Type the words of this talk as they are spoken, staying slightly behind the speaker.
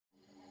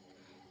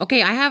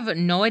Okay, I have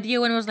no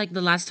idea when it was like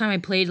the last time I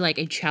played like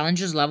a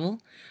challenges level,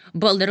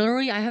 but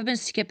literally I have been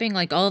skipping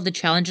like all of the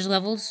challenges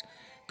levels,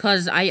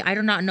 cause I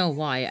do not know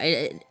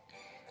why.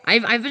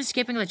 I've been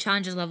skipping the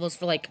challenges levels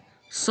for like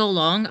so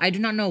long. I do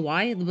not know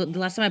why. The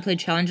last time I played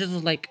challenges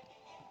was like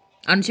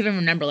I don't even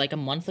remember, like a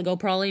month ago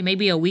probably,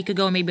 maybe a week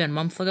ago, maybe a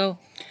month ago.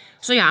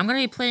 So yeah, I'm gonna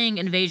be playing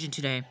Invasion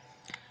today.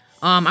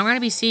 I'm gonna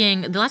be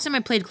seeing the last time I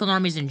played Clone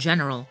Armies in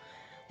general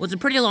was a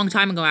pretty long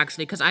time ago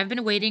actually, cause I've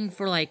been waiting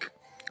for like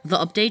the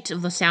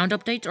update, the sound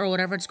update, or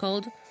whatever it's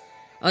called.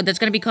 That's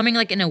gonna be coming,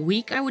 like, in a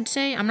week, I would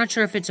say. I'm not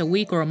sure if it's a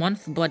week or a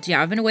month, but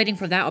yeah, I've been waiting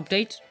for that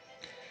update.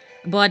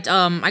 But,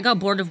 I got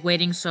bored of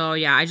waiting, so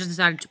yeah, I just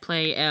decided to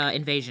play,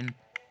 Invasion.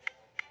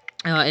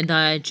 In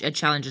the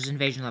Challenges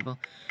Invasion level.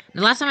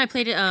 The last time I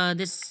played,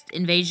 this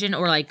Invasion,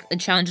 or, like, a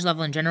Challenges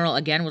level in general,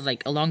 again, was,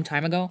 like, a long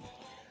time ago.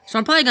 So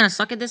I'm probably gonna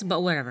suck at this,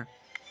 but whatever.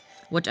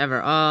 Whatever.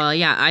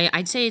 Yeah,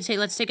 I'd say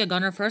let's take a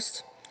gunner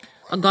first.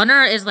 A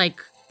gunner is, like,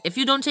 if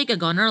you don't take a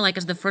gunner, like,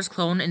 as the first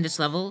clone in this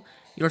level,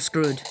 you're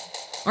screwed.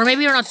 Or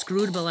maybe you're not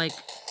screwed, but, like,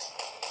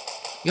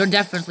 you're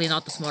definitely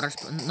not the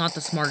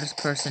smartest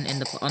person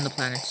on the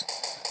planet.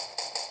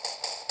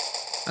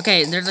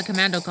 Okay, there's a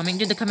commando coming.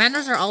 Dude, the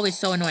commandos are always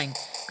so annoying.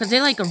 Because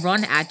they, like,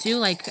 run at you,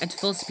 like, at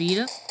full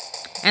speed.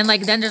 And,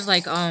 like, then there's,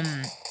 like,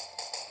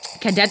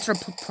 cadets or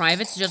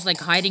privates just, like,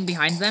 hiding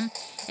behind them.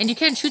 And you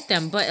can't shoot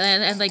them, but,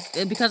 and like,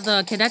 because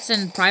the cadets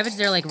and privates,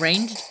 they're, like,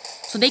 ranged.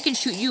 So they can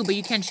shoot you, but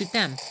you can't shoot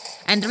them.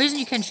 And the reason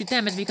you can't shoot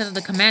them is because of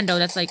the commando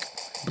that's, like,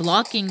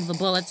 blocking the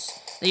bullets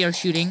that you're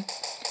shooting.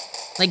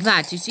 Like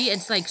that, you see?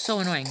 It's, like, so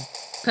annoying.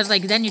 Because,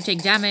 like, then you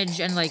take damage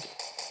and, like,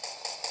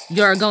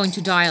 you're going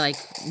to die, like,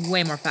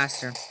 way more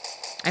faster.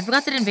 I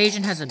forgot that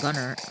Invasion has a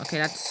gunner. Okay,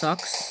 that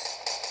sucks.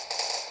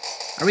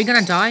 Are we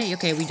gonna die?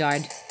 Okay, we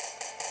died.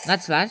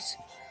 That's that.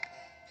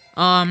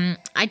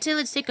 I'd say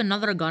let's take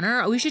another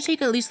gunner. We should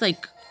take at least,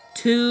 like,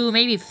 2,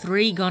 maybe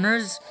 3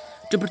 gunners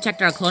to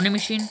protect our cloning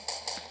machine.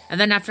 And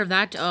then after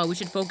that, we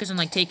should focus on,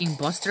 like, taking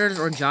busters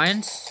or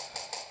giants.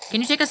 Can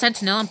you take a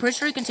sentinel? I'm pretty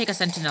sure you can take a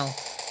sentinel.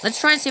 Let's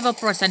try and save up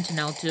for a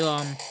sentinel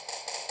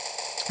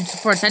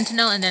for a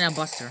sentinel and then a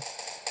buster.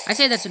 I'd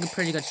say that's a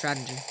pretty good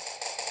strategy.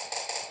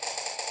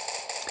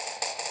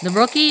 The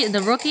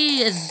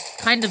rookie is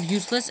kind of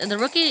useless. And the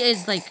rookie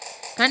is, like,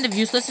 kind of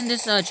useless in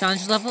this,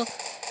 challenge level.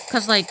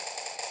 Because, like,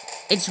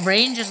 its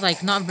range is,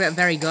 like, not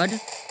very good.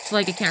 So,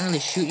 like, it can't really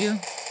shoot you.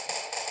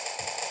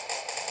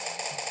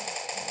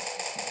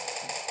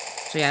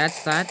 So yeah,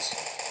 that's that.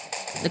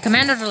 The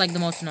commandos are, like, the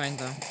most annoying,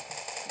 though.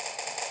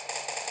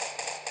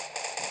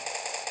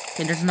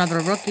 Okay, there's another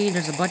rookie,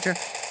 there's a butcher.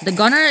 The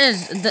gunner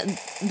is,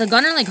 the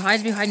gunner, like,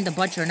 hides behind the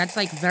butcher, and that's,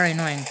 like, very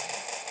annoying.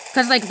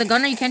 Because, like, the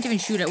gunner, you can't even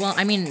shoot it. Well,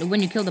 I mean,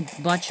 when you kill the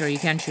butcher, you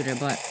can shoot it,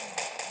 but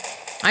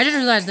I just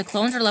realized the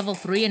clones are level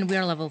 3 and we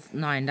are level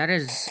 9. That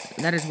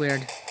is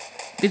weird.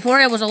 Before,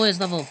 it was always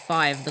level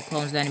 5, the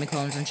clones, the enemy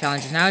clones and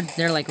challenges. Now,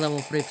 they're, like, level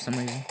 3 for some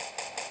reason.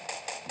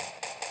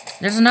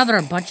 There's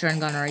another butcher and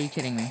gunner, are you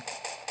kidding me?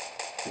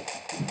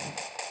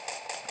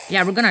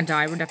 Yeah, we're gonna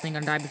die. We're definitely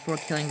gonna die before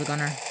killing the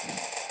gunner.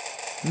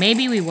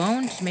 Maybe we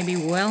won't. Maybe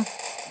we will.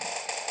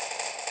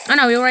 Oh,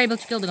 no, we were able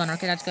to kill the gunner.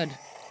 Okay, that's good.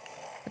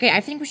 Okay,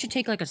 I think we should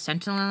take, like, a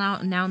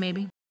sentinel now,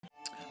 maybe.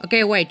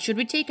 Okay, wait. Should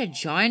we take a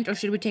giant or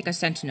should we take a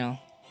sentinel?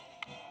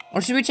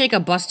 Or should we take a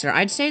buster?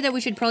 I'd say that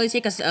we should probably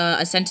take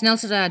a sentinel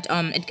so that,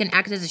 it can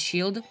act as a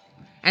shield.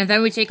 And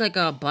then we take, like,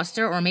 a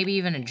buster or maybe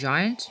even a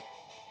giant.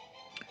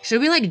 Should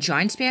we, like,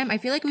 giant spam? I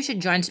feel like we should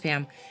giant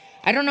spam.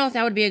 I don't know if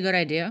that would be a good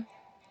idea.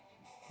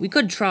 We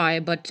could try,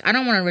 but I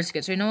don't want to risk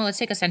it. So, you know what? Let's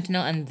take a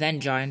sentinel and then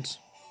giant.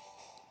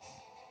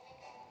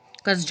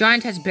 Because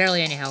giant has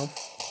barely any health.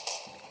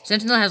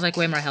 Sentinel has, like,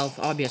 way more health,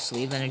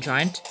 obviously, than a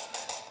giant.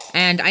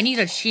 And I need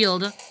a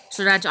shield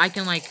so that I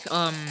can, like,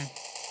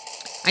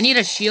 I need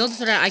a shield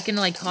so that I can,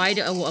 like, hide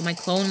my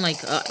clone, like,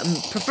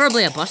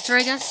 preferably a buster,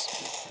 I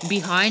guess,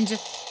 behind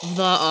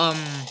the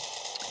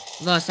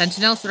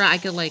sentinel so that I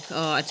could, like,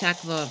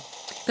 attack the...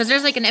 Because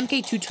there's, like, an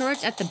MK2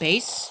 turret at the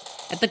base,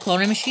 at the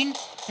cloning machine,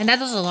 and that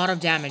does a lot of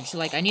damage. So,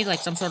 like, I need,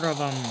 like, some sort of,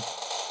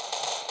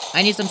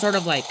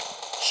 like,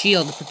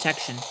 shield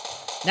protection.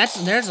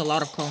 There's a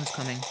lot of clones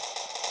coming.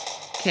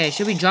 Okay,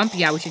 should we jump?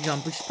 Yeah, we should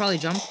jump. We should probably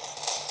jump.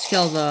 Let's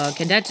kill the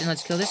cadet, and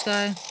let's kill this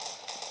guy.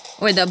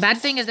 Oh, wait, the bad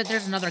thing is that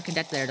there's another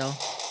cadet there, though.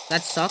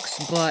 That sucks,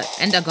 but...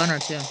 And a gunner,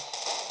 too.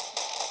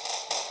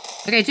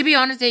 Okay, to be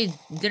honest, they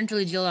didn't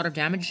really deal a lot of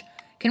damage.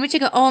 Can we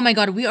take a... Oh, my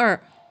God, we are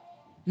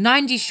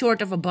 90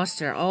 short of a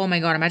buster. Oh, my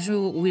God,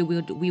 imagine we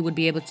would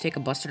be able to take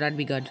a buster. That'd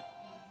be good.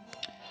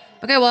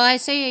 Okay, well, I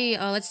say,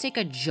 let's take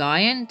a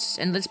giant,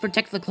 and let's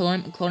protect the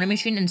cloning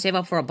machine and save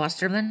up for a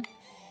buster, then.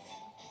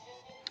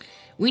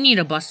 We need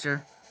a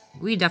buster.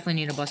 We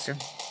definitely need a buster.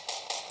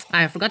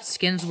 I forgot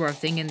skins were a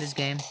thing in this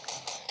game.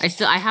 I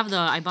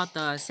bought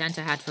the Santa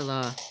hat for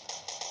the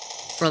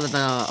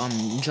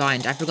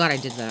giant. I forgot I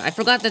did that. I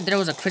forgot that there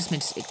was a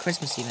Christmas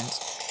event.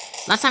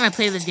 Last time I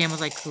played this game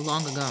was, like,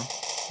 long ago.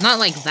 Not,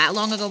 like, that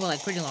long ago, but,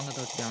 like, pretty long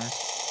ago, to be honest.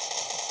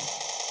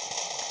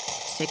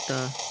 Let's take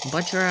the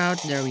butcher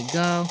out. There we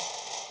go.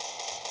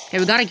 Okay,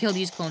 we gotta kill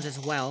these clones as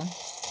well.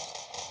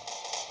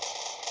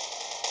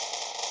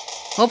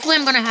 Hopefully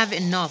I'm gonna have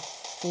enough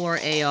for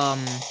a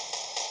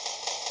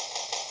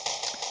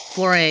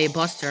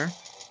buster.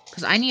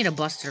 Because I need a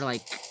buster,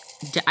 like,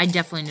 I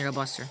definitely need a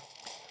buster.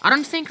 I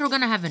don't think we're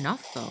gonna have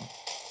enough, though.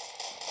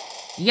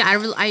 Yeah,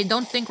 I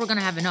don't think we're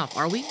gonna have enough,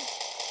 are we?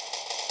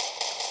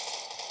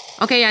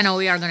 Okay, yeah, no,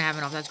 we are gonna have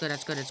enough. That's good,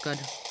 that's good, that's good.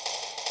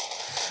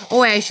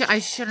 Oh, wait, I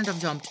shouldn't have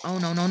jumped. Oh,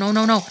 no, no, no,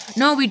 no, no.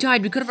 No, we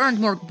died. We could have earned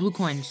more blue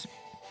coins.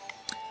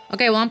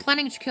 Okay, well, I'm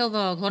planning to kill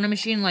the cloning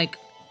machine, like,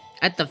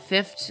 at the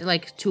 5th,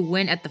 like, to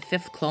win at the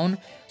 5th clone.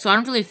 So I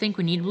don't really think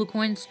we need blue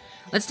coins.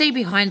 Let's stay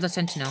behind the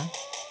sentinel.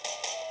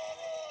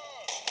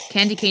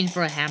 Candy cane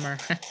for a hammer.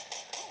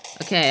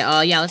 Okay,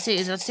 yeah,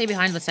 let's stay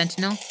behind the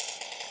sentinel.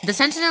 The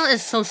sentinel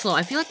is so slow.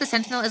 I feel like the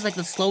sentinel is, like,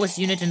 the slowest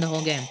unit in the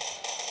whole game.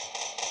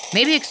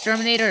 Maybe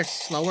exterminator is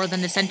slower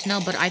than the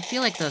sentinel, but I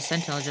feel like the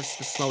sentinel is just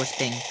the slowest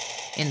thing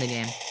in the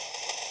game.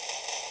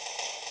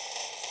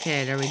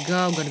 Okay, there we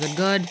go. Good, good,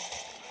 good.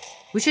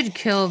 We should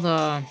kill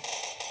the...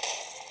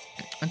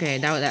 Okay,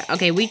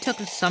 okay, we took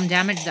some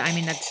damage. I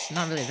mean, that's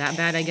not really that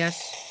bad, I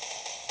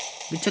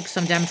guess. We took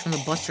some damage from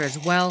the buster as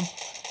well.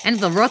 And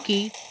the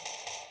rookie.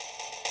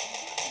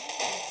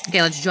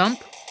 Okay, let's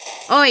jump.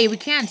 Oh, wait, we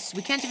can't.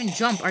 We can't even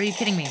jump. Are you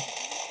kidding me?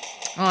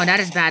 Oh,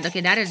 that is bad.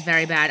 Okay, that is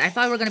very bad. I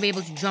thought we were going to be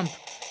able to jump.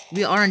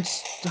 We aren't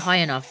high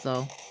enough,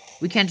 though.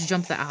 We can't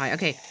jump that high.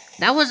 Okay,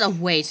 that was a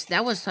waste.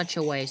 That was such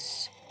a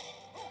waste.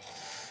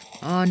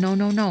 Oh, no,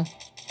 no, no.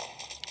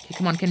 Okay,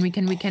 come on. Can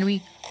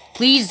we?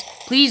 Please,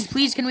 please,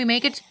 please, can we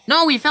make it?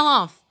 No, we fell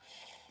off.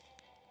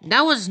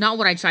 That was not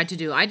what I tried to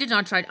do. I did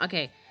not try...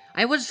 Okay,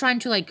 I was trying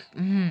to, like...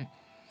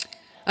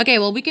 Okay,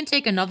 well, we can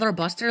take another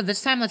buster.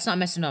 This time, let's not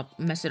mess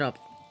it up.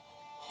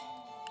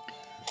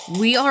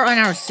 We are on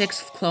our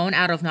 6th clone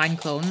out of 9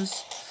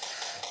 clones.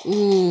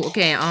 Ooh,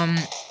 okay,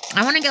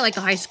 I want to get, like,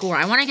 a high score.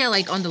 I want to get,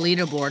 like, on the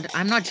leaderboard.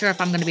 I'm not sure if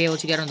I'm going to be able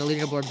to get on the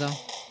leaderboard, though.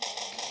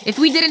 If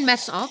we didn't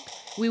mess up,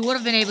 we would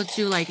have been able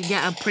to, like,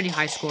 get a pretty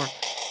high score.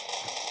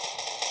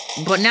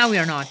 But now we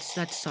are not.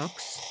 That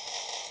sucks.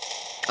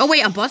 Oh,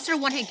 wait, a buster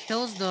one-hit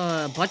kills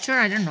the butcher?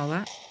 I didn't know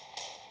that.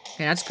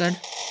 Okay, that's good.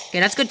 Okay,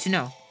 that's good to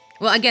know.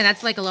 Well, again,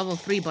 that's like a level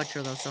 3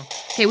 butcher, though, so...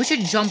 Okay, we should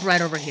jump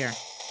right over here.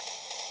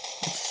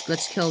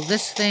 Let's kill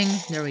this thing.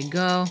 There we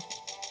go.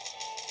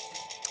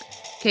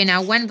 Okay,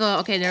 now when the...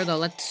 Okay, there we go.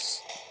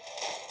 Let's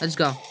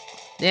go.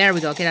 There we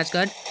go. Okay, that's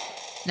good.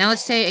 Now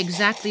let's stay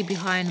exactly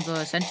behind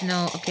the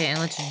sentinel. Okay, and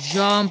let's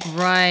jump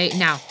right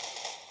now.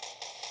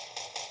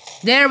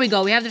 There we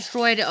go. We have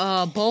destroyed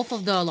both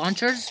of the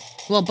launchers.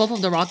 Well, both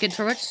of the rocket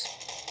turrets.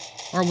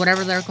 Or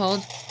whatever they're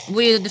called.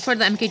 We destroyed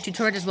the MK2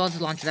 turret as well as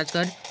the launcher. That's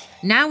good.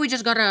 Now we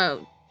just gotta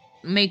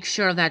make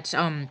sure that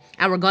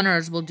our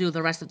gunners will do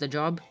the rest of the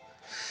job.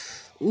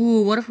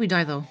 Ooh, what if we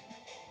die, though?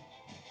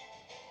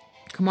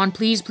 Come on,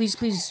 please, please,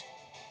 please.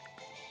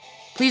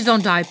 Please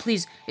don't die,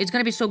 please. It's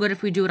gonna be so good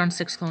if we do it on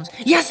 6 clones.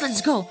 Yes,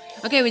 let's go!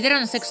 Okay, we did it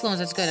on 6 clones.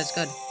 That's good, that's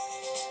good.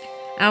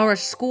 Our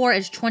score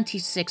is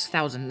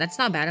 26,000. That's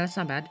not bad, that's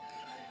not bad.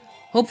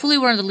 Hopefully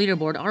we're on the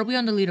leaderboard. Are we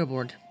on the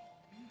leaderboard?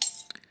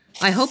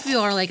 I hope we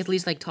are, like, at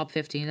least, like, top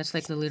 15. That's,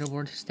 like, the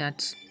leaderboard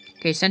stats.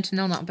 Okay,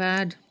 Sentinel, not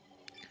bad.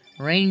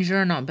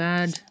 Ranger, not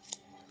bad.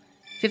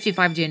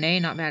 55 DNA,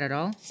 not bad at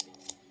all.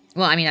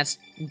 Well, I mean, that's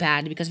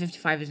bad, because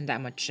 55 isn't that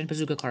much. And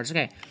bazooka cards,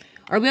 okay.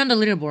 Are we on the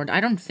leaderboard? I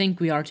don't think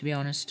we are, to be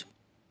honest.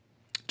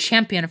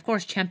 Champion, of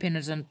course, Champion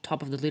is on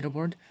top of the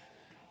leaderboard.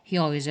 He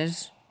always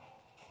is.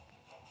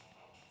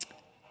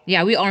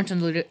 Yeah, we aren't on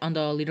the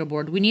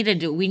leaderboard. We need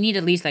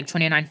at least, like,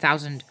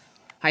 29,000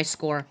 high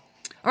score.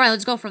 Alright,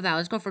 let's go for that.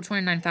 Let's go for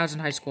 29,000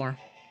 high score.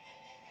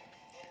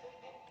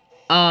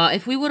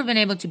 If we would have been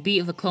able to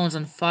beat the clones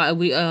on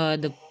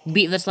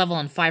beat this level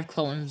on 5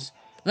 clones,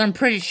 then I'm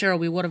pretty sure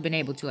we would have been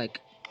able to, like,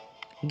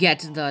 get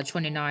the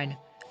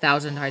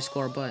 29,000 high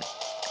score, but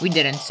we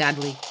didn't,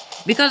 sadly.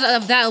 Because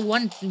of that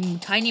one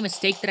tiny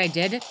mistake that I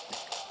did,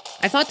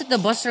 I thought that the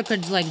buster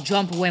could, like,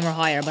 jump way more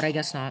higher, but I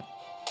guess not.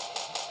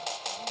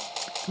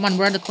 Come on,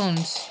 where are the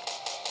clones?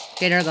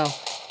 Okay, there we go.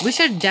 We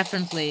should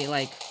definitely,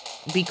 like,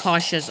 be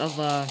cautious of,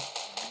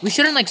 we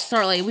shouldn't,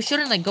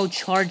 like, go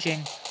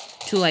charging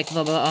to, like,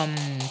 the,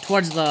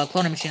 towards the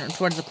cloning machine, or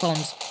towards the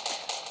clones,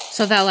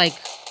 so that, like,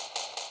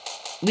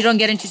 we don't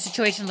get into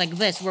situations like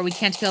this, where we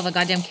can't kill the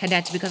goddamn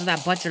cadets because of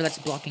that butcher that's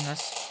blocking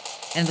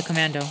us, and the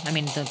commando, I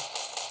mean, the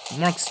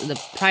mercs, the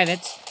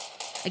privates.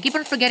 I keep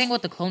on forgetting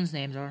what the clones'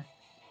 names are.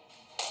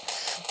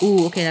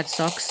 Ooh, okay, that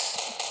sucks.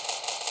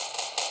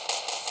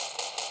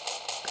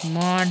 Come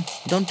on,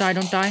 don't die,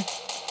 don't die.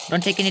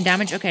 Don't take any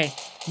damage, okay.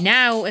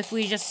 Now, if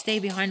we just stay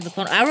behind the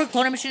clone... Our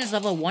cloning machine is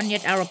level 1,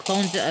 yet our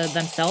clones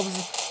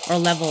themselves are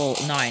level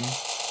 9.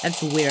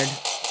 That's weird.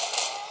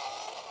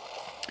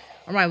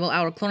 Alright, well,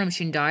 our cloning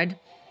machine died.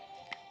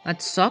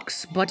 That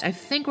sucks, but I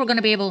think we're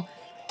gonna be able...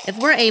 If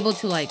we're able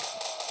to, like...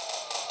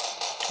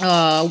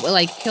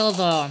 kill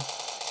the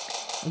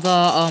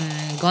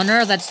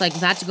gunner that's, like,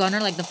 that gunner,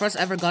 like, the first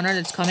ever gunner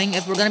that's coming.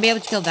 If we're gonna be able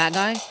to kill that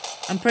guy,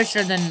 I'm pretty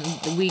sure then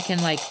we can,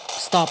 like,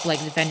 stop, like,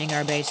 defending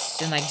our base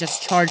and, like,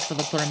 just charge for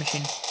the cloning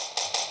machine.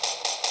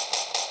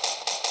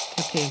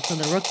 Okay, kill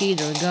the rookie.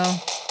 There we go.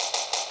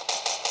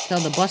 Kill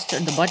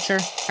the butcher.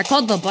 I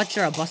called the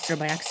butcher a buster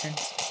by accident.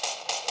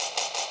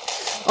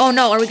 Oh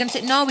no, are we gonna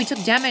take... No, we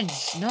took damage.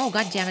 No,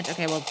 god damn it.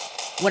 Okay, well,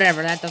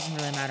 whatever, that doesn't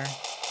really matter.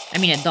 I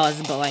mean, it does,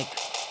 but like,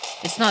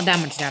 it's not that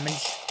much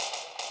damage.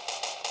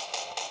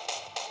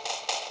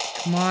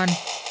 Come on.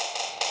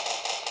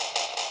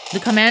 The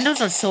commandos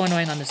are so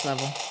annoying on this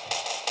level.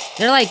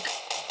 They're like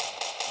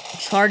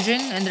charging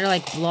and they're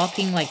like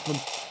blocking like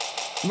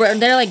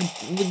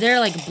they're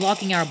like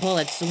blocking our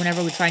bullets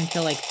whenever we try and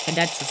kill like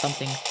cadets or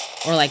something,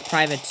 or like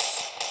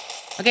privates.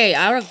 Okay,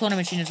 our cloning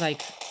machine is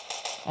like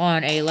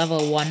on a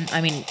level 1. I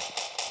mean,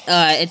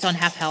 it's on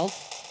half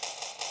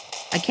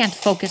health. I can't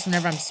focus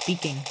whenever I'm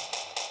speaking.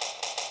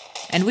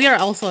 And we are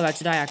also about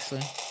to die,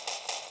 actually.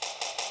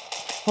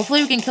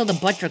 Hopefully we can kill the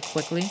butcher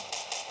quickly.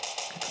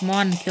 Come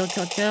on, kill.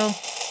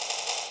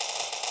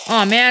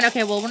 Oh man,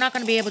 okay, well we're not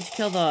gonna be able to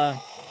kill the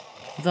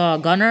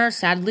gunner,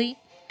 sadly.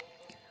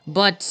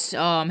 But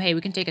hey,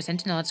 we can take a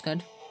sentinel, that's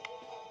good.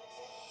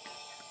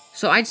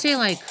 So I'd say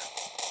like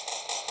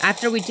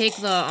after we take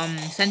the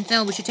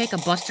sentinel, we should take a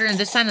buster, and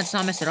this time let's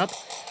not mess it up.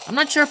 I'm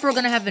not sure if we're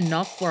gonna have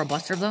enough for a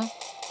buster though.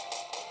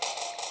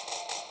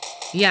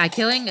 Yeah,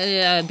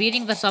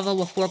 beating the level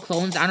with 4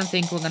 clones, I don't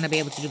think we're gonna be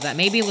able to do that.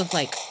 Maybe with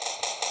like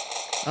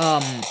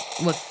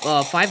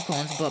 5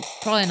 clones, but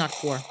probably not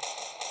 4.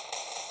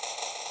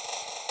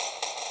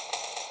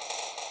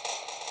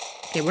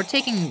 Okay, we're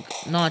taking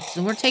not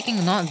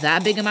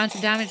that big amounts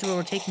of damage, but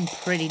we're taking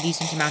pretty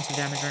decent amounts of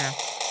damage right now.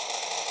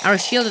 Our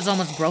shield is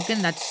almost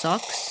broken, that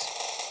sucks.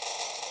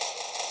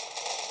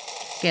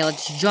 Okay,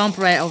 let's jump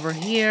right over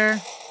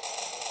here.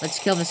 Let's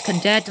kill this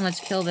cadet, and let's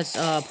kill this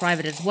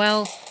private as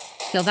well.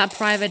 Let's kill that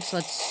private, so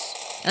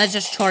let's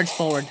just charge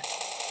forward.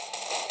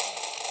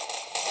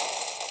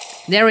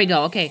 There we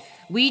go, okay.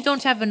 We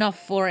don't have enough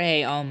for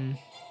a,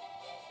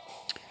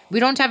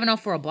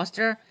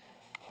 buster.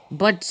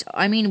 But,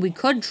 I mean, we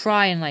could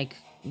try and, like,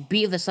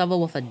 beat this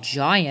level with a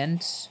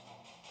giant.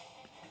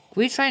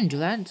 Can we try and do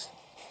that?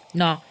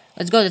 No.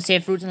 Let's go to the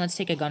safe route and let's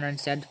take a gunner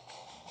instead.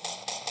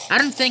 I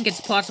don't think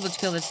it's possible to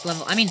kill this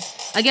level. I mean,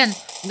 again,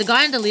 the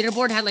guy on the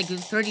leaderboard had, like,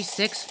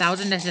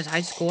 36,000 as his high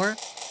score.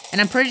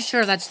 And I'm pretty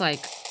sure that's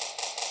like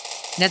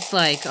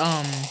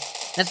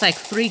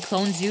 3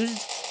 clones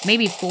used.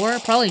 Maybe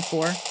 4. Probably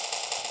 4.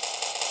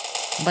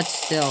 But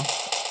still.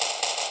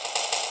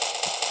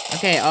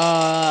 Okay,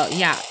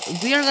 yeah,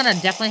 we are gonna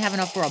definitely have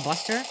enough for a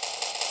buster,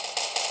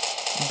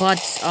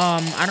 but,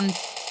 I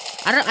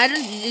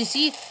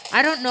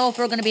don't know if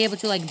we're gonna be able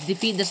to, like,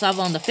 defeat this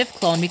level on the 5th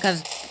clone,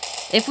 because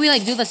if we,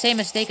 like, do the same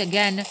mistake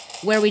again,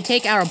 where we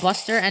take our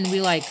buster and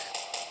we, like,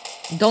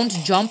 don't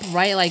jump,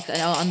 right, like,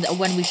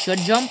 when we should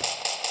jump,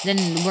 then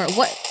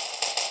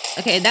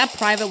okay, that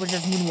private was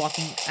just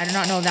moonwalking. I do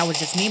not know if that was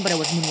just me, but it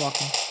was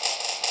moonwalking.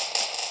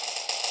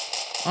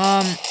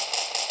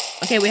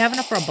 Okay, we have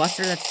enough for a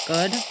buster, that's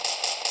good.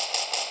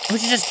 We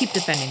should just keep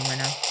defending right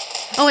now.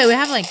 Oh wait,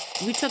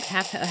 we took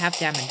half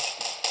damage.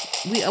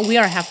 We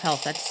are half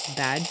health, that's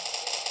bad.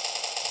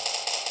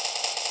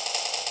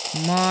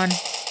 Come on.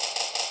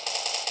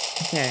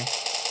 Okay.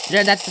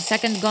 That's the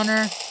second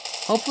gunner.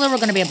 Hopefully we're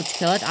gonna be able to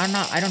kill it.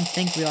 I don't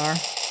think we are.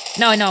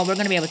 No, we're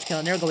gonna be able to kill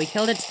it. There we go, we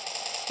killed it.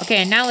 Okay,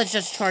 and now let's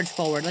just charge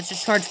forward. Let's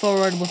just charge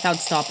forward without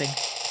stopping.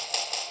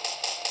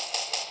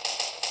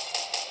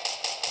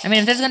 I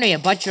mean, if there's gonna be a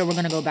butcher, we're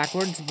gonna go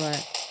backwards, but...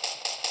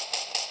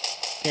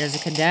 Okay, there's a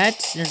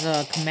cadet, there's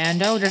a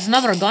commando, there's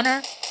another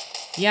gunner.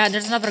 Yeah,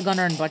 there's another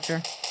gunner and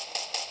butcher.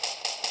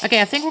 Okay,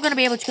 I think we're gonna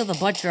be able to kill the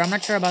butcher. I'm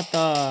not sure about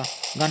the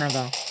gunner,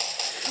 though.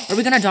 Are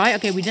we gonna die?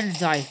 Okay, we didn't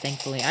die,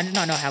 thankfully. I did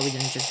not know how we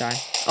didn't just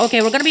die.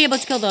 Okay, we're gonna be able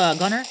to kill the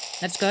gunner.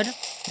 That's good.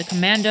 The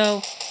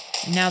commando,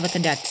 and now the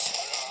cadet.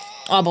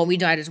 Oh, but we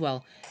died as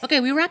well. Okay,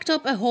 we racked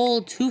up a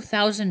whole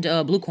 2,000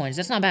 blue coins.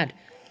 That's not bad.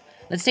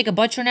 Let's take a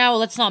butcher now.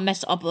 Let's not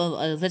mess up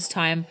this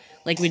time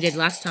like we did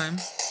last time.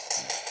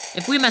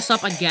 If we mess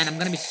up again, I'm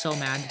gonna be so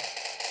mad.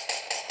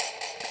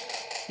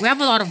 We have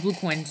a lot of blue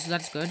coins, so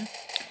that's good.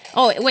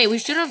 Oh, wait, we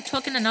should have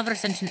taken another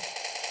sentinel.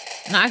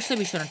 No, actually,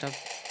 we shouldn't have.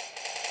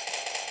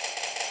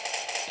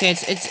 Okay,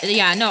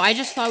 yeah, no, I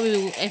just thought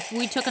if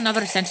we took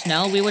another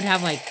sentinel, we would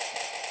have, like,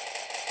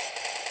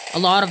 a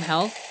lot of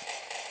health.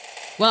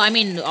 Well, I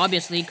mean,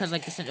 obviously, because,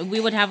 like,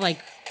 we would have, like,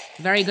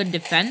 very good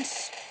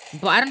defense.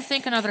 But I don't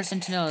think another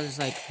sentinel is,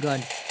 like,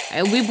 good.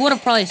 We would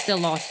have probably still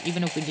lost,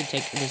 even if we did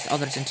take this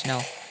other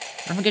sentinel.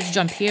 Don't forget to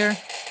jump here.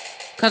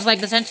 Because, like,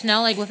 the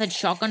sentinel, like, with its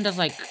shotgun does,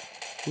 like,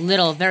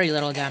 very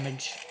little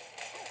damage.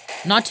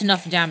 Not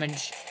enough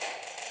damage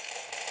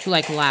to,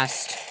 like,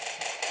 last.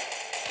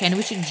 Okay, and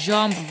we should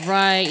jump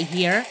right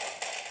here.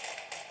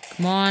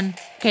 Come on.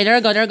 Okay, there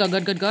we go,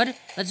 good.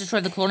 Let's destroy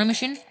the cloning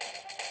machine.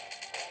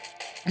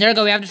 There we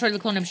go, we have destroyed the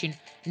cloning machine.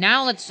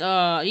 Now let's,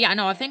 yeah,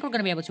 no, I think we're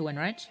gonna be able to win,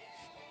 right?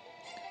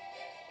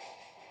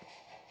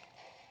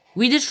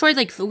 We destroyed,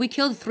 like, we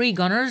killed 3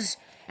 gunners,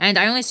 and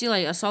I only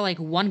saw, like,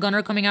 1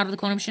 gunner coming out of the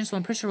cloning machine, so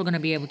I'm pretty sure we're gonna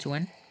be able to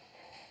win.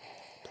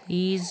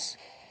 Please.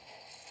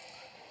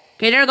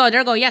 Okay, there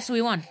we go, yes, we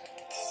won.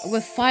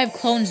 With 5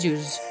 clones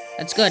used.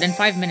 That's good, and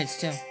 5 minutes,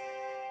 too.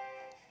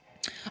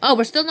 Oh,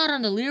 we're still not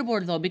on the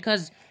leaderboard, though,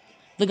 because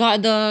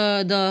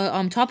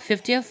the top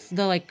 50th,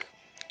 the like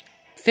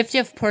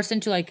 50th person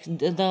to like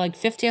the like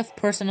 50th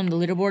person on the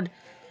leaderboard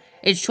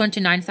is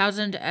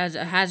 29,000 as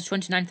has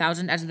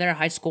 29,000 as their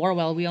high score.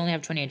 Well, we only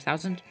have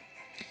 28,000.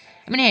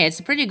 I mean, hey, it's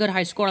a pretty good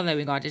high score that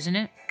we got, isn't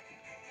it?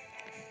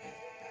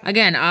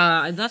 Again,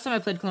 last time I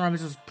played Clone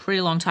Armies was a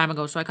pretty long time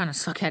ago, so I kind of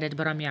suck at it.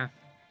 But yeah.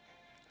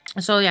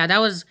 So yeah, that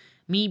was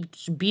me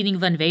beating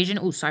the invasion.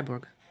 Ooh,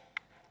 cyborg.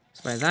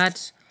 Let's buy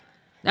that.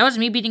 That was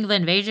me beating the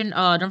invasion.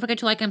 Don't forget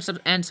to like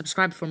and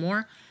subscribe for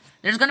more.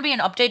 There's gonna be an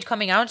update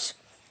coming out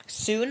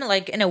soon,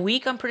 like in a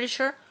week, I'm pretty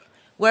sure,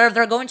 where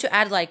they're going to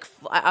add like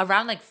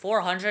around like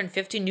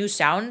 450 new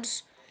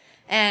sounds,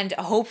 and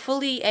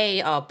hopefully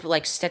a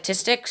like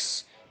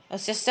statistics, a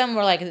system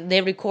where like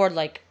they record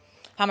like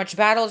how much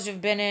battles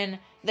you've been in.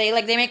 They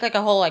make like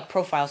a whole like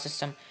profile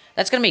system.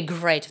 That's gonna be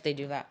great if they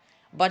do that.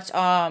 But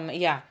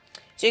yeah.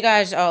 See you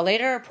guys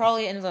later,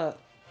 probably in the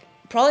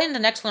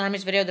next Clone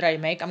Armies video that I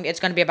make. It's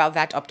gonna be about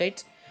that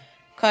update,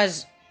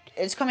 cause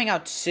it's coming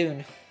out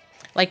soon,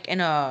 like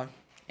in a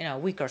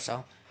week or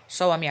so.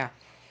 So yeah,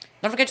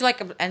 don't forget to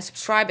like and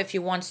subscribe if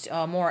you want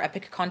more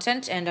epic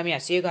content. And yeah,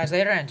 see you guys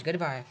later and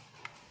goodbye.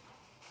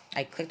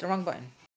 I clicked the wrong button.